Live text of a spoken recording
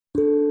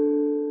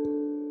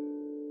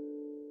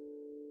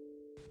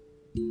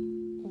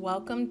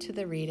Welcome to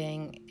the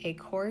reading, A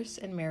Course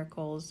in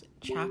Miracles,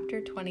 Chapter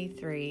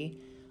 23,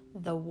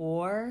 The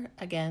War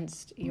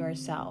Against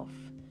Yourself.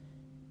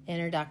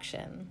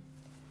 Introduction.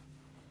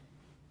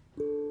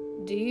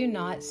 Do you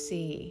not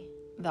see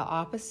the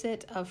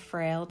opposite of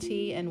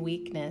frailty and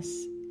weakness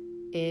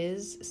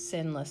is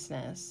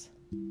sinlessness?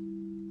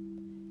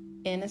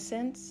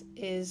 Innocence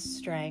is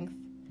strength,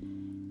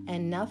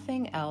 and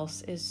nothing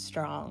else is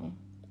strong.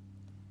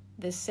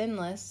 The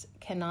sinless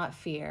cannot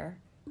fear,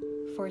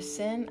 for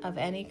sin of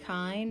any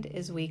kind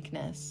is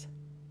weakness.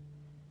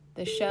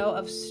 The show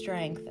of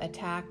strength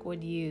attack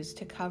would use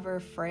to cover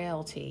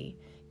frailty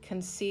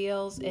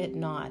conceals it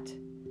not,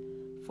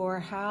 for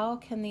how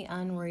can the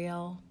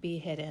unreal be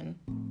hidden?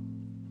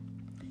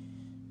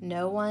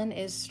 No one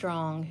is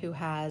strong who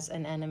has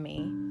an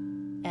enemy,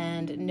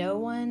 and no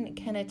one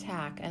can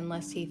attack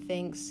unless he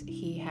thinks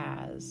he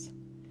has.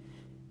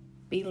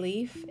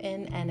 Belief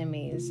in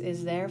enemies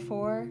is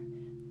therefore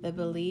the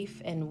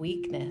belief in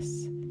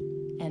weakness,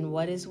 and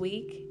what is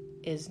weak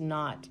is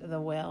not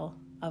the will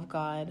of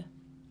God.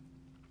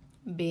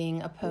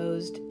 Being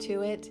opposed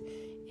to it,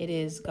 it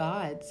is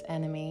God's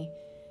enemy,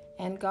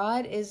 and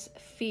God is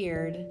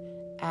feared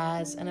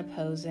as an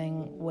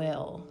opposing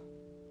will.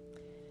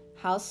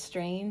 How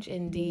strange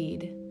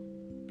indeed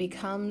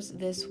becomes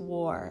this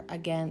war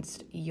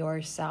against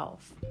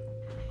yourself.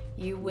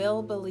 You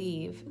will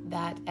believe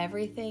that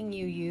everything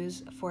you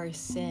use for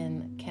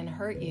sin can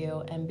hurt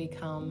you and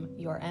become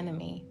your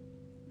enemy.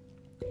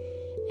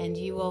 And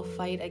you will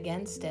fight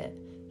against it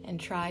and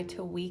try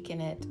to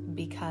weaken it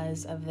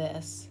because of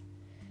this.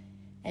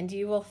 And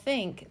you will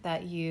think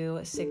that you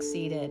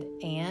succeeded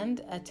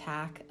and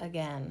attack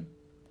again.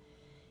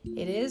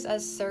 It is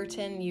as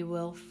certain you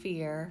will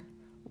fear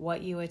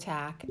what you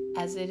attack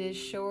as it is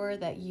sure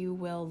that you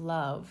will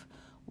love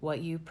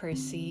what you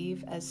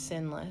perceive as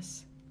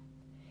sinless.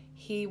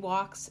 He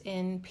walks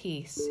in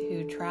peace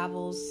who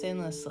travels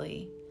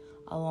sinlessly.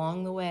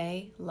 Along the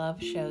way,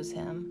 love shows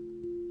him.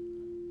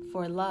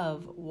 For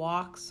love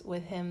walks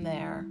with him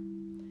there,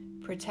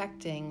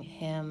 protecting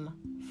him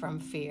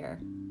from fear.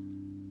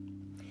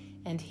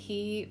 And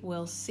he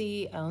will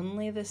see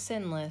only the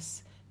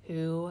sinless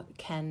who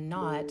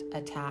cannot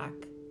attack.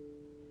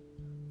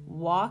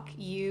 Walk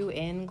you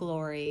in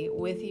glory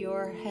with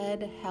your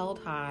head held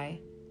high,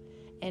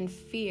 and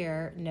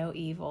fear no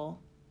evil.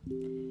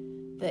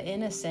 The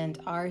innocent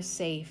are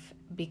safe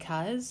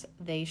because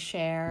they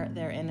share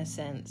their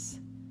innocence.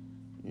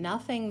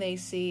 Nothing they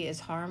see is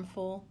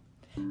harmful,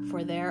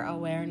 for their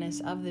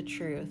awareness of the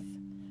truth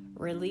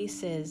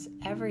releases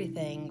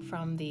everything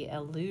from the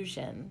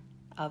illusion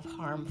of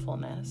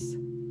harmfulness.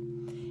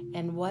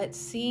 And what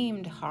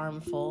seemed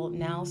harmful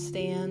now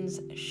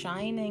stands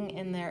shining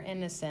in their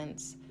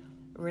innocence,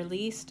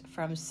 released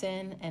from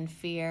sin and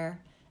fear,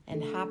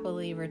 and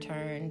happily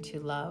returned to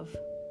love.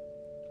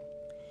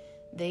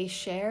 They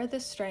share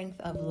the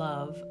strength of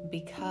love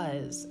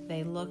because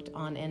they looked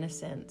on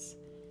innocence,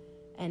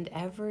 and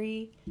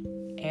every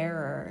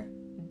error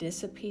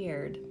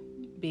disappeared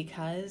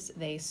because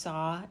they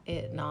saw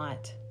it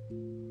not.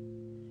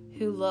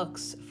 Who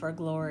looks for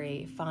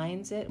glory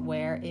finds it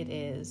where it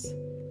is.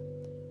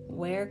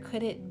 Where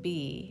could it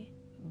be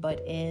but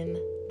in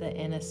the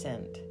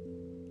innocent?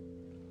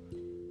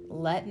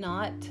 Let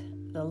not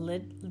the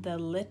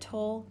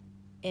little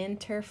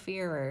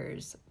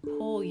interferers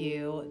pull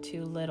you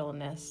to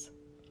littleness.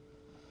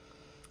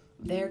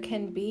 There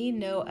can be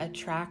no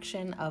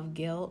attraction of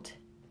guilt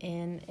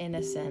in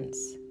innocence.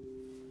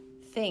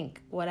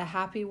 Think what a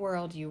happy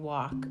world you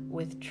walk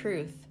with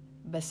truth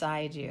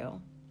beside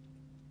you.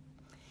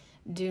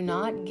 Do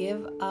not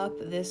give up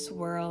this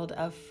world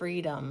of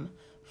freedom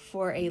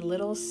for a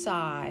little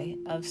sigh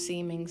of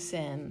seeming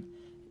sin,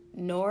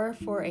 nor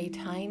for a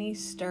tiny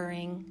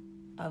stirring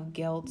of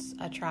guilt's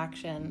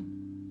attraction.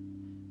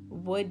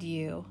 Would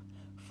you,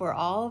 for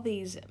all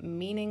these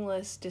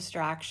meaningless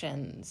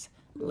distractions,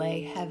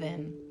 lay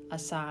heaven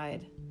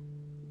aside?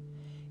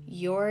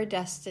 Your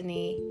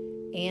destiny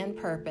and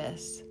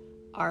purpose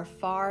are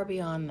far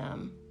beyond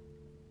them,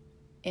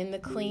 in the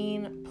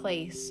clean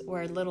place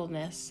where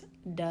littleness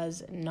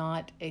does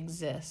not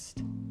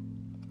exist.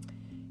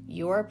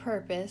 Your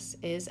purpose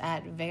is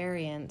at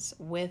variance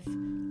with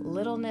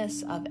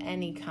littleness of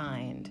any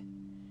kind,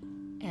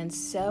 and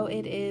so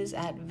it is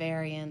at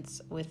variance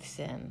with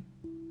sin.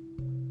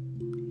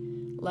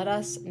 Let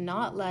us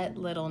not let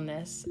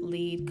littleness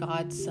lead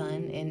God's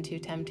Son into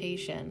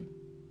temptation.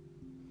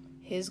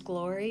 His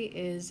glory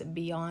is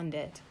beyond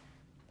it,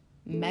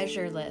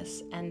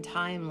 measureless and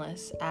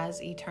timeless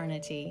as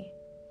eternity.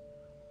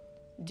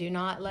 Do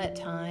not let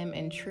time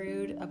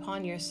intrude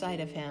upon your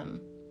sight of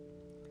him.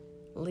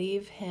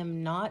 Leave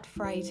him not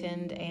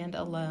frightened and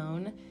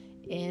alone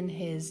in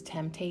his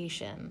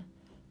temptation,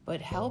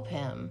 but help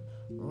him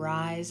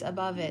rise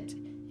above it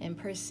and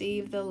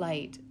perceive the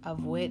light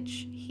of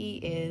which he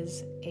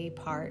is a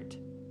part.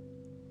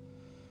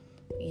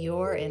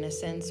 Your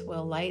innocence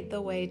will light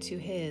the way to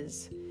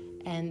his,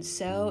 and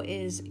so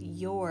is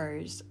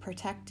yours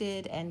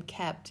protected and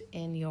kept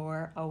in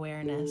your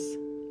awareness.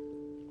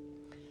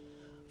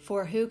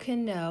 For who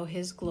can know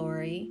his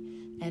glory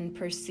and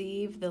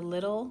perceive the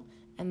little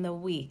and the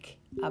weak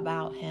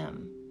about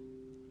him?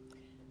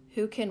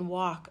 Who can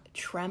walk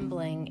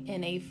trembling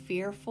in a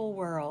fearful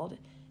world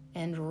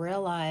and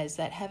realize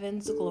that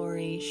heaven's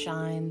glory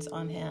shines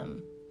on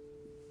him?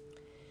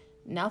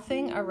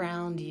 Nothing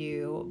around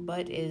you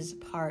but is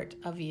part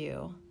of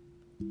you.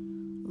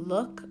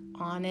 Look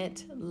on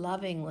it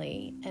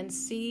lovingly and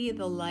see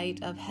the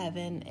light of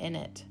heaven in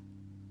it.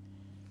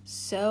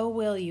 So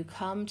will you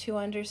come to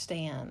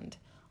understand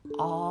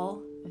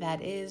all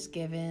that is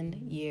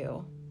given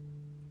you.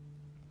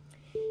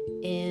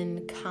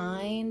 In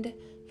kind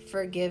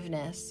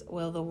forgiveness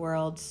will the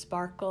world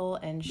sparkle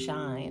and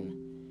shine,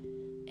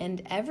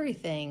 and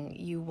everything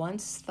you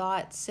once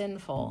thought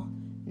sinful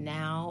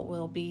now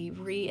will be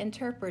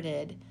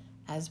reinterpreted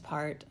as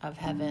part of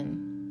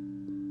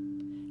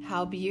heaven.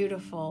 How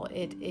beautiful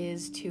it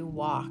is to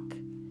walk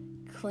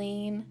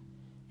clean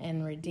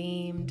and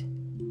redeemed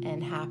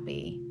and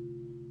happy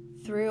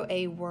through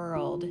a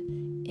world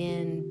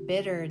in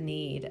bitter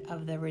need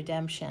of the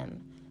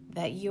redemption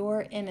that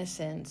your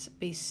innocence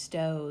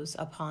bestows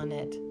upon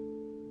it.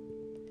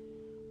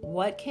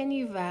 What can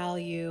you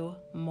value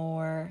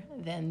more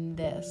than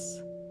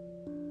this?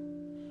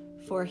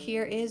 For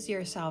here is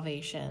your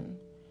salvation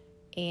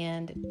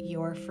and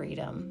your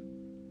freedom,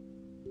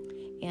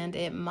 and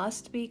it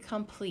must be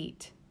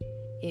complete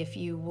if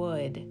you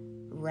would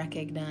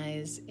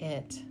recognize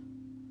it.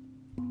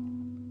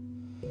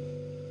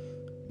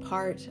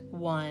 Part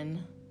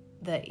 1.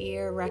 The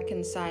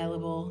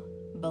Irreconcilable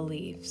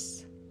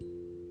Beliefs.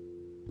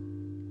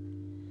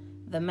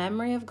 The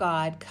memory of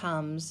God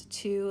comes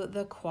to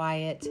the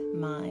quiet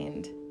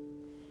mind.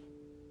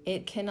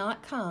 It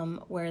cannot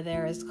come where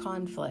there is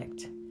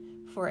conflict,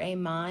 for a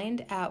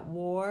mind at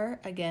war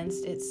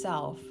against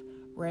itself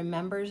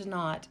remembers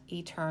not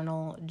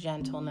eternal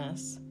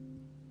gentleness.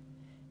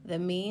 The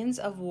means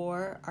of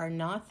war are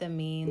not the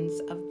means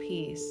of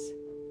peace,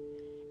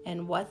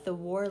 and what the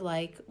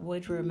warlike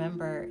would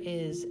remember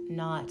is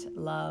not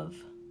love.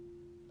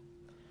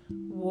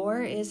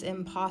 War is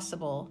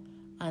impossible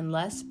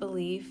unless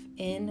belief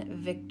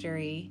in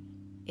victory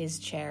is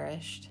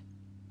cherished.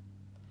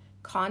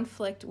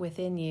 Conflict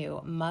within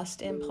you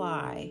must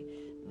imply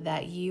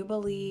that you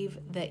believe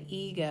the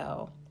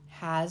ego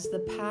has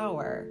the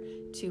power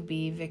to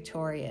be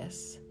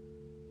victorious.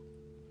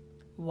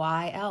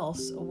 Why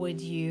else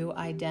would you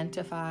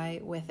identify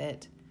with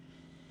it?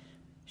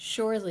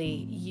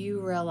 Surely you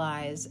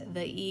realize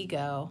the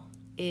ego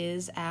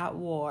is at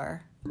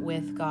war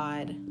with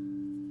God.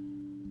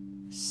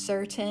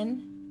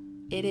 Certain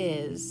it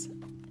is,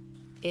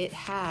 it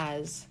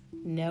has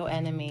no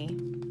enemy.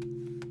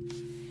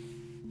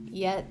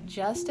 Yet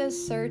just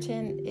as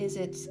certain is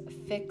its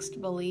fixed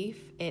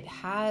belief, it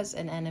has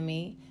an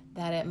enemy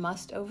that it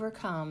must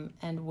overcome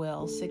and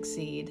will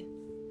succeed.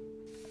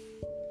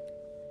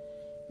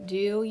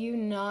 Do you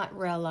not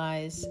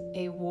realize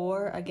a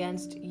war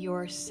against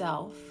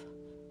yourself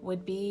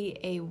would be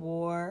a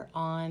war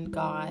on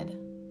God?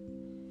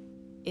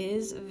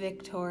 Is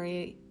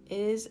victory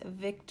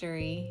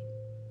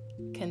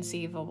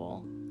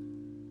conceivable?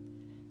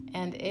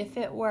 And if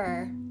it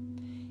were,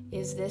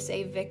 is this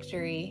a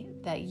victory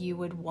that you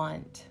would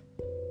want?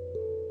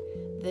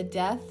 The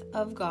death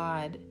of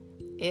God,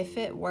 if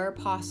it were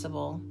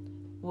possible,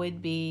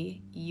 would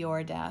be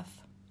your death.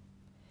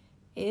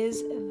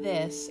 Is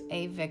this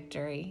a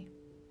victory?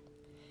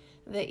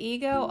 The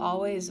ego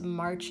always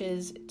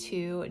marches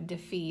to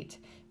defeat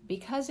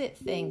because it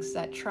thinks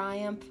that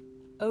triumph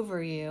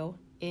over you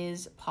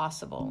is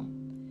possible,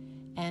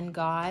 and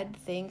God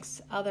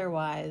thinks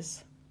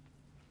otherwise.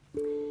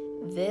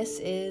 This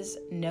is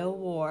no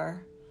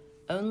war.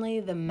 Only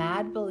the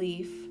mad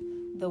belief,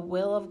 the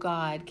will of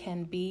God,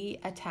 can be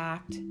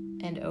attacked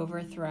and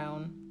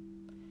overthrown.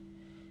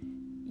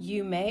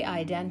 You may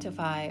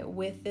identify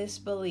with this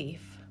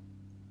belief,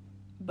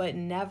 but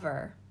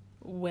never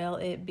will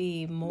it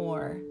be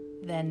more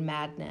than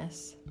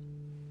madness.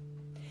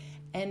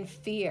 And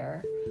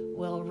fear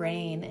will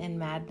reign in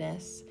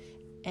madness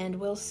and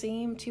will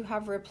seem to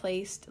have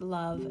replaced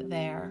love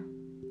there.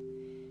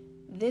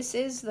 This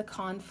is the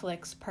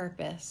conflict's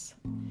purpose,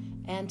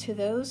 and to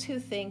those who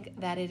think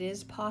that it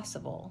is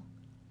possible,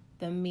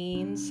 the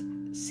means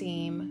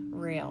seem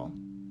real.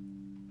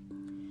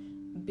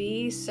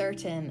 Be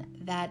certain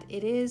that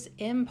it is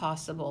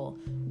impossible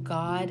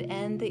God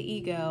and the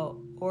ego,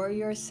 or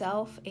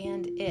yourself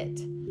and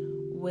it,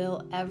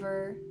 will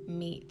ever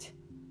meet.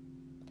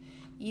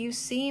 You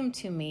seem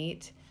to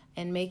meet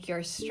and make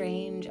your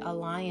strange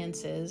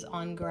alliances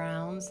on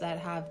grounds that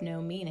have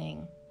no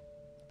meaning.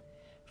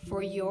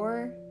 For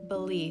your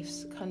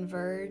beliefs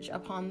converge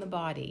upon the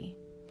body,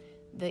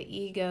 the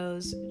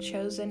ego's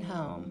chosen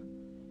home,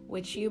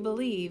 which you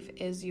believe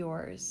is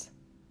yours.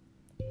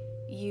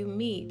 You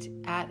meet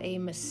at a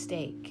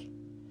mistake,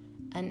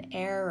 an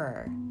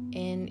error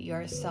in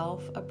your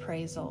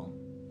self-appraisal.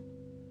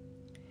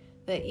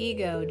 The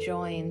ego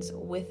joins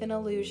with an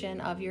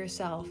illusion of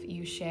yourself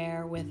you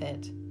share with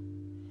it.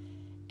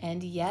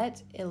 And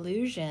yet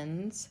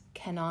illusions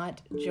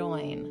cannot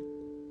join.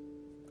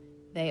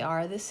 They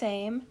are the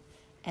same,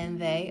 and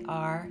they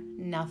are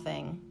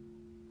nothing.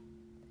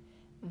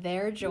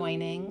 Their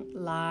joining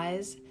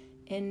lies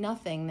in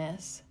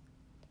nothingness.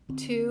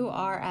 Two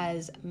are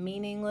as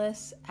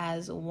meaningless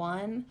as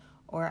one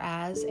or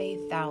as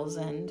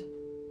 1,000.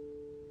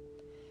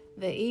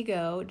 The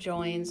ego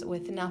joins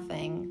with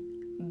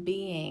nothing,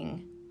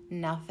 being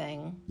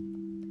nothing.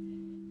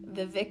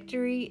 The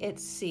victory it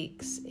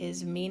seeks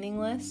is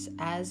meaningless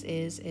as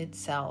is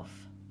itself.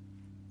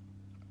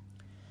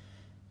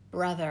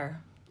 Brother,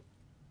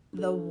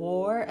 the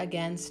war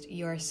against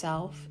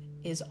yourself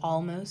is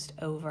almost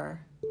over.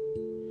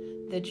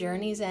 The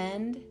journey's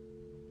end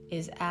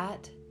is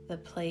at the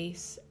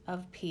place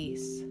of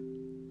peace.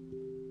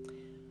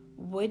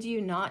 Would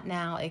you not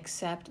now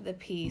accept the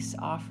peace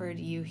offered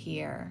you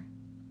here?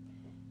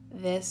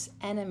 This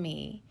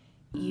enemy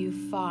you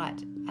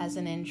fought as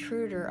an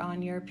intruder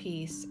on your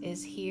peace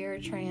is here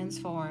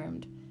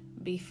transformed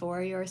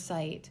before your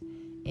sight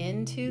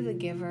into the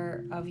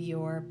giver of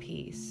your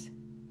peace.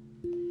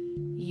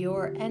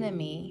 Your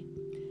enemy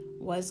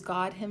was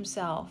God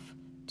Himself,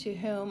 to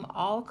whom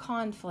all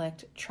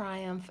conflict,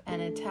 triumph,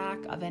 and attack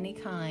of any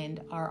kind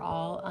are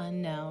all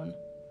unknown.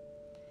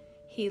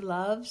 He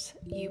loves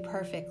you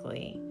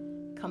perfectly,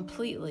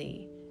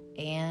 completely,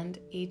 and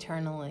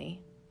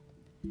eternally.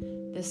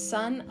 The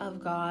Son of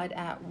God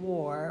at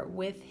war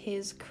with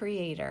His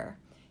Creator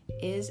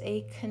is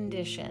a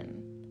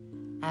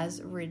condition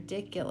as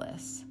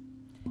ridiculous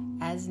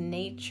as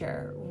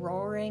nature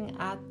roaring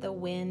at the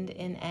wind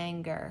in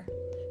anger,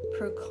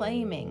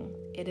 proclaiming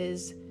it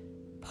is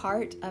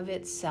part of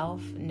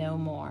itself no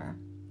more.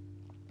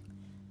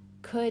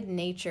 Could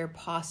nature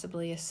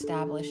possibly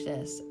establish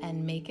this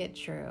and make it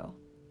true?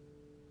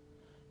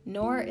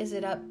 Nor is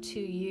it up to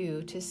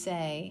you to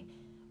say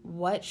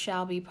what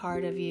shall be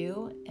part of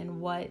you and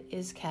what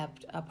is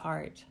kept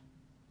apart.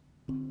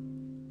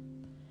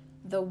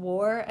 The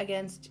war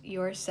against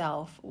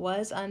yourself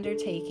was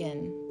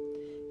undertaken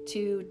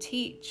to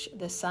teach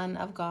the Son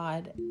of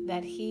God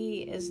that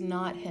He is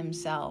not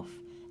Himself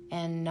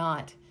and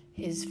not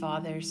His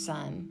Father's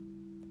Son.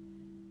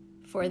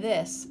 For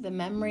this, the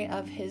memory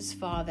of His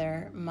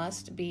Father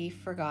must be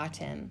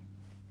forgotten.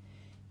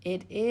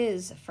 It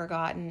is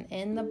forgotten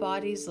in the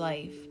body's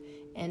life,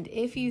 and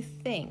if you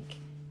think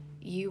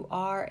you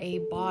are a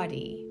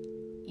body,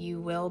 you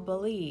will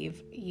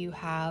believe you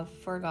have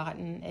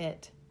forgotten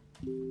it.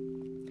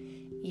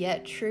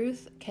 Yet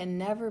truth can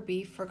never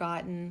be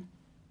forgotten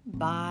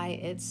by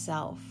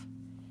itself,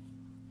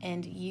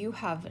 and you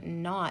have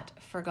not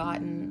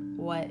forgotten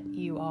what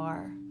you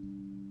are.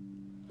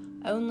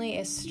 Only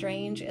a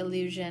strange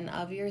illusion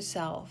of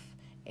yourself,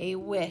 a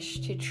wish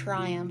to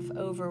triumph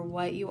over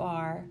what you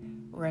are,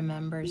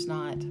 remembers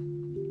not.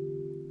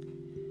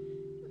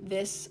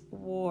 This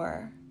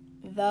war,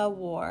 the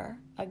war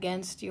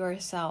against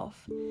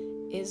yourself,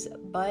 is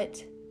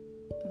but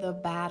the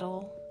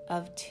battle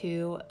of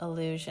two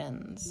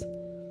illusions,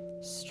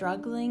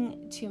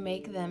 struggling to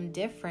make them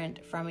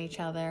different from each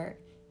other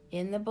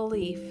in the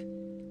belief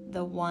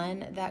the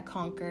one that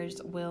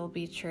conquers will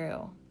be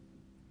true.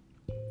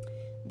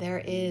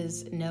 There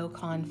is no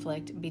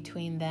conflict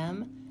between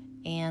them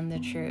and the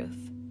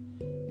truth,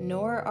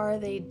 nor are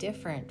they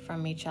different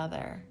from each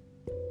other.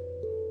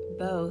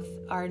 Both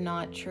are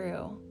not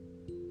true,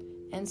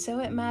 and so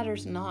it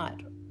matters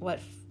not what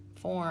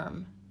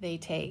form they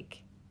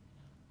take.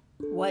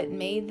 What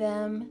made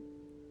them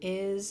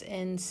is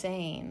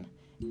insane,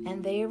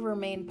 and they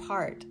remain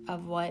part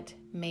of what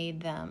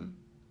made them.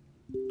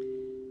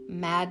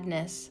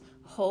 Madness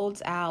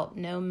holds out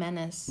no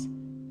menace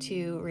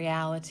to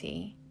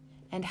reality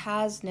and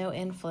has no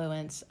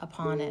influence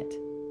upon it.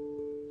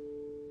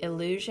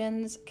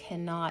 Illusions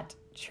cannot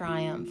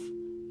triumph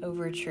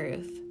over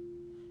truth,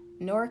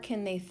 nor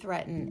can they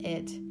threaten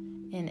it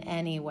in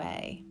any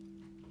way.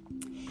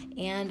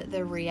 And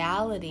the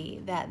reality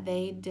that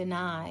they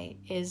deny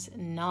is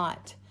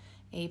not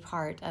a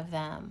part of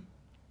them.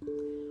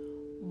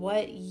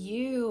 What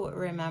you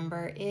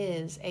remember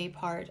is a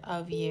part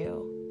of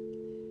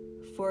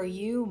you, for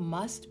you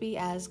must be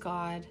as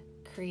God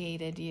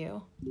created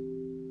you.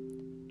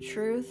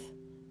 Truth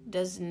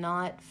does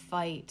not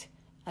fight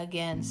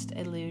against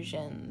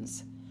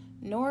illusions,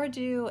 nor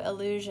do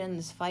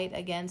illusions fight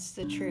against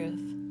the truth.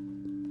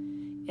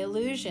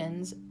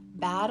 Illusions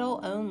battle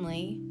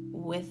only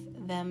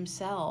with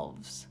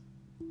themselves.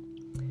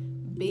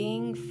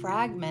 Being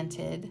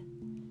fragmented,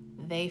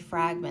 they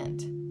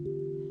fragment.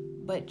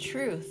 But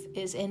truth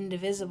is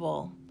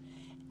indivisible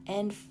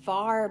and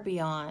far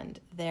beyond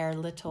their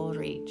little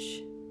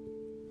reach.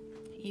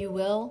 You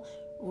will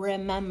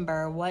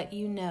remember what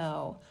you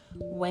know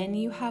when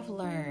you have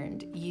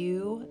learned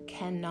you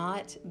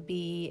cannot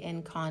be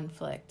in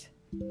conflict.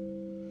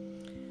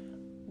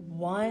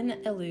 One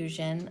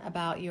illusion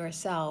about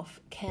yourself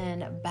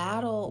can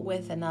battle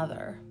with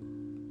another,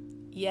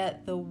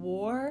 yet the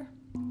war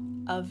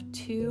of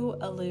two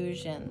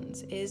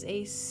illusions is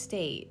a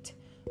state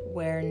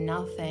where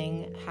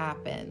nothing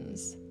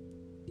happens.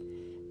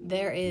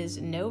 There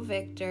is no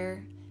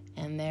victor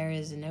and there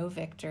is no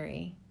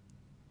victory.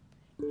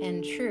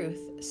 and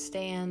truth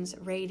stands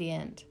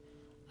radiant,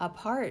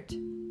 apart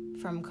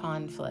from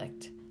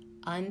conflict,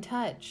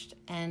 untouched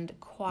and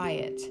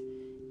quiet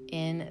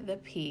in the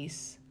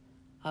peace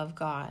of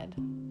God.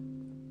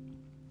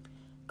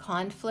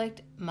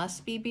 Conflict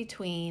must be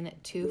between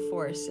two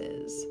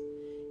forces.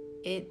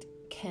 It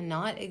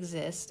cannot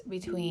exist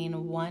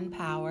between one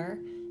power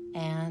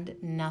and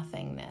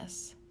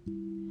nothingness.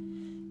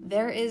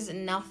 There is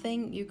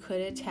nothing you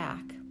could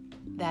attack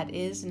that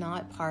is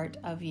not part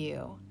of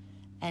you,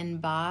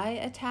 and by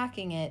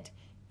attacking it,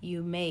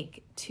 you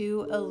make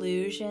two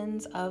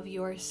illusions of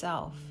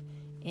yourself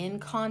in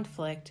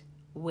conflict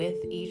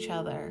with each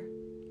other.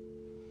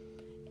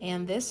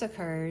 And this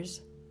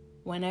occurs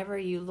whenever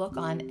you look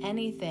on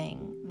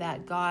anything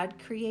that God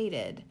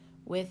created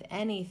with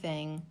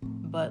anything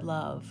but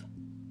love.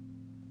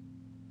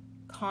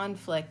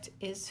 Conflict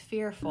is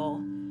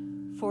fearful,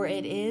 for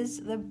it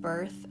is the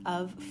birth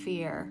of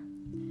fear.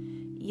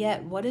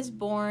 Yet what is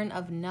born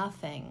of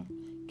nothing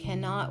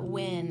cannot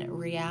win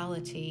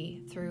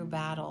reality through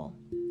battle.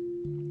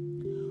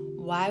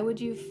 Why would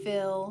you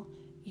fill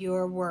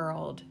your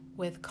world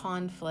with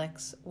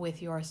conflicts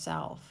with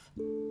yourself?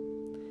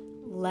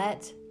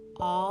 Let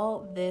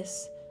all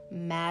this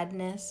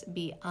madness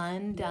be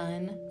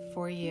undone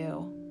for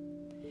you,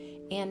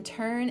 and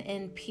turn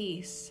in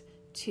peace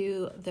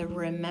to the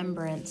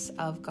remembrance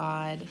of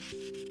God,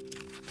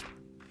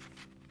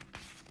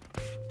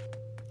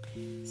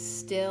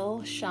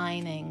 still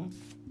shining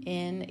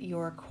in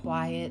your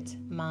quiet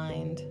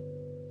mind.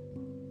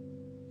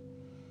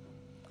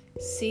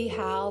 See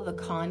how the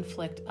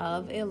conflict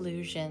of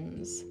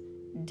illusions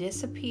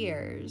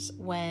disappears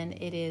when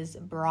it is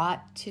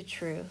brought to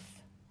truth.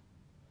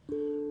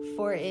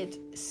 For it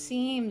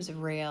seems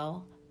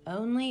real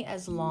only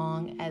as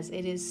long as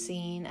it is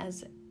seen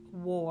as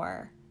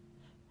war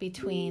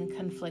between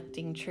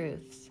conflicting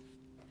truths.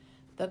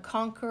 The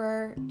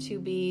conqueror to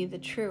be the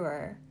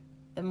truer,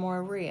 the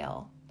more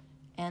real,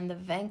 and the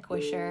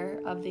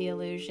vanquisher of the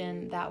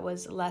illusion that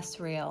was less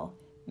real,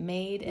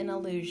 made an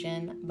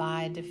illusion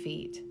by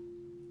defeat.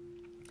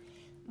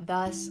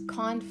 Thus,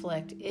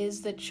 conflict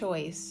is the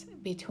choice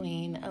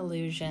between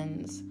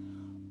illusions,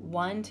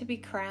 one to be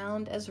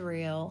crowned as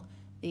real,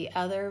 the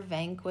other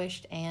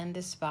vanquished and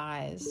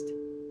despised.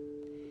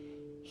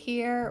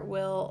 Here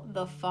will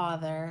the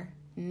Father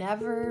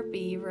never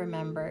be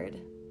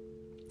remembered.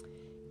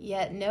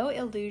 Yet no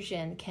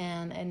illusion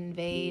can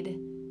invade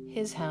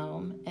his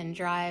home and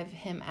drive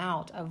him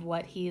out of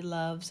what he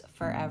loves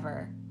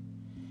forever.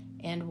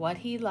 And what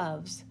he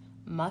loves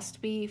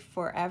must be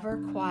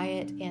forever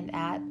quiet and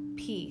at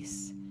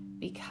peace,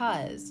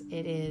 because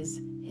it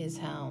is his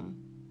home.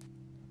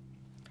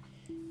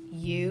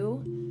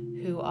 You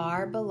who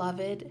are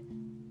beloved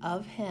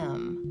of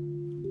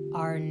him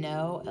are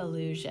no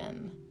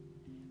illusion,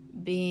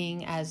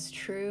 being as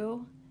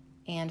true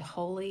and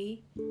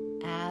holy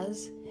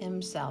as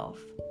himself.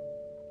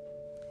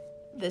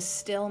 The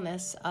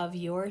stillness of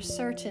your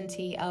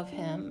certainty of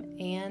him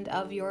and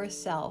of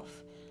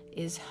yourself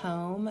is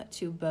home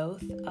to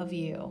both of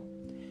you,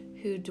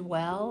 who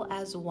dwell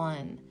as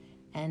one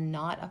and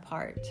not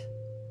apart.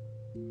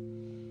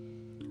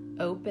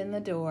 Open the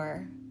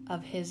door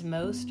of his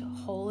most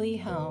holy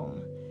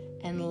home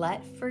and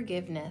let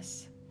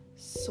forgiveness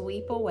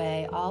sweep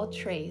away all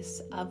trace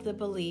of the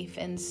belief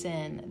in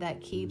sin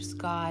that keeps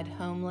God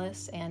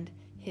homeless and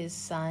his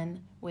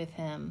Son with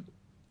him.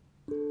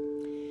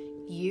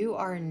 You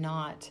are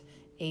not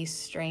a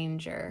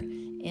stranger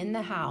in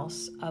the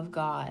house of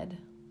God.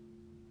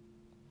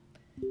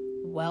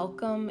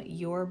 Welcome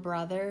your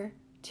brother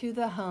to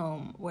the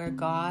home where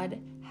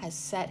God has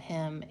set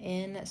him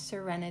in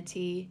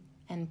serenity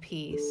and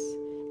peace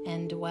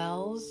and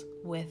dwells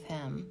with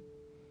him.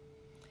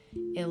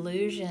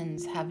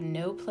 Illusions have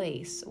no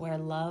place where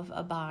love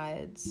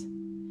abides,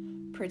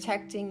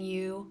 protecting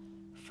you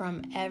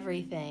from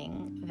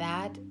everything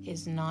that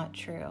is not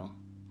true.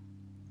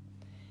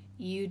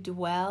 You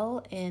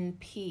dwell in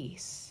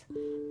peace,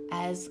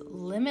 as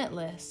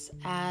limitless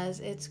as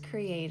its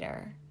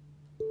creator,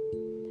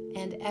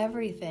 and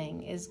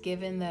everything is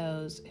given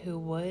those who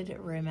would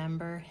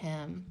remember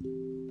him.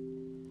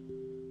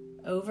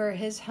 Over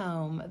his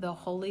home, the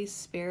Holy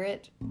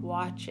Spirit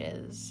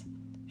watches,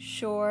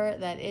 sure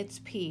that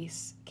its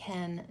peace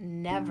can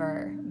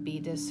never be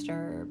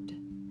disturbed.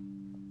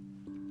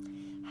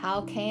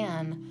 How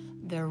can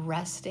the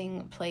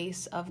resting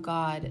place of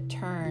God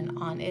turn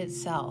on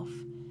itself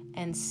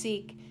and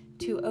seek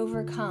to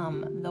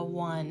overcome the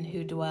one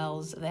who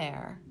dwells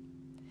there?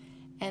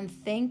 And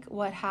think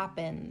what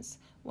happens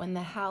when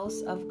the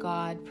house of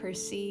God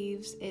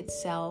perceives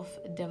itself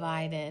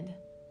divided.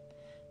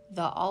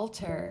 The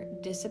altar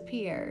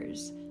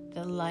disappears,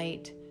 the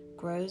light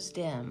grows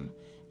dim,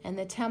 and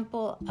the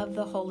temple of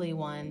the Holy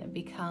One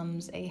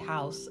becomes a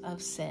house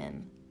of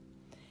sin.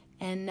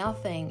 And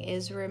nothing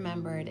is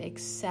remembered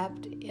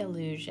except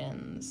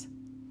illusions.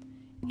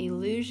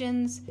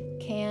 Illusions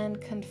can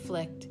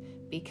conflict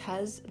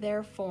because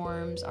their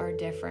forms are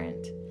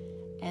different,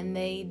 and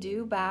they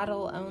do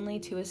battle only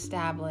to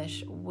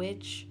establish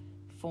which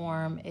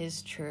form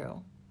is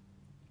true.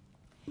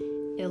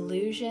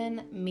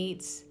 Illusion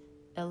meets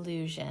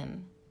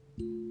illusion.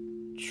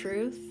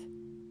 Truth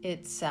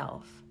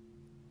itself.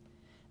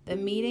 The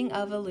meeting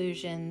of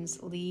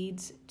illusions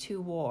leads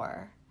to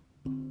war.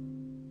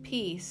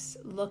 Peace,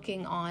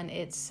 looking on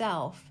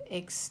itself,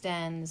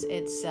 extends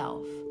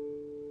itself.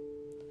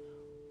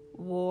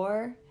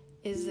 War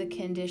is the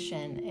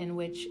condition in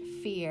which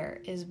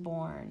fear is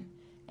born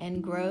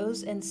and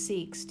grows and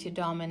seeks to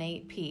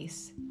dominate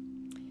peace.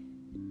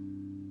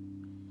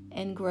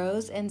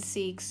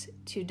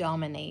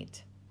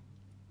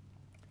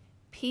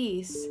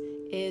 Peace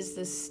is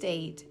the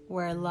state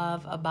where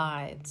love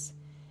abides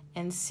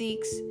and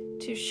seeks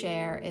to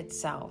share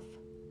itself.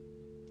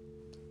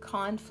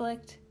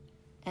 Conflict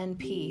and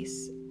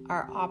peace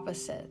are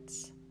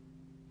opposites.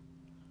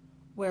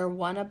 Where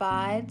one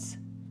abides,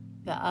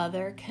 the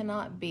other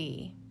cannot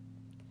be.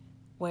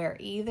 Where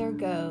either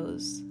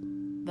goes,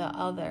 the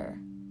other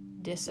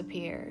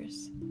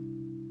disappears.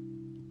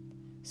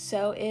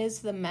 So is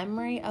the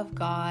memory of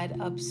God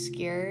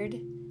obscured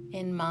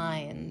in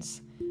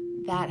minds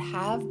that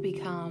have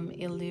become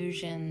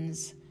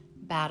illusion's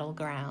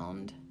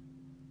battleground.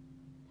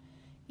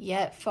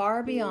 Yet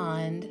far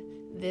beyond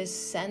this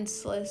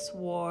senseless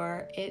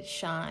war it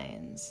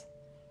shines,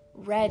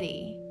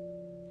 ready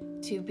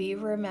to be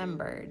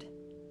remembered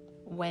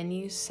when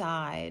you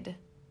side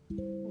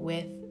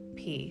with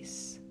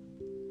peace.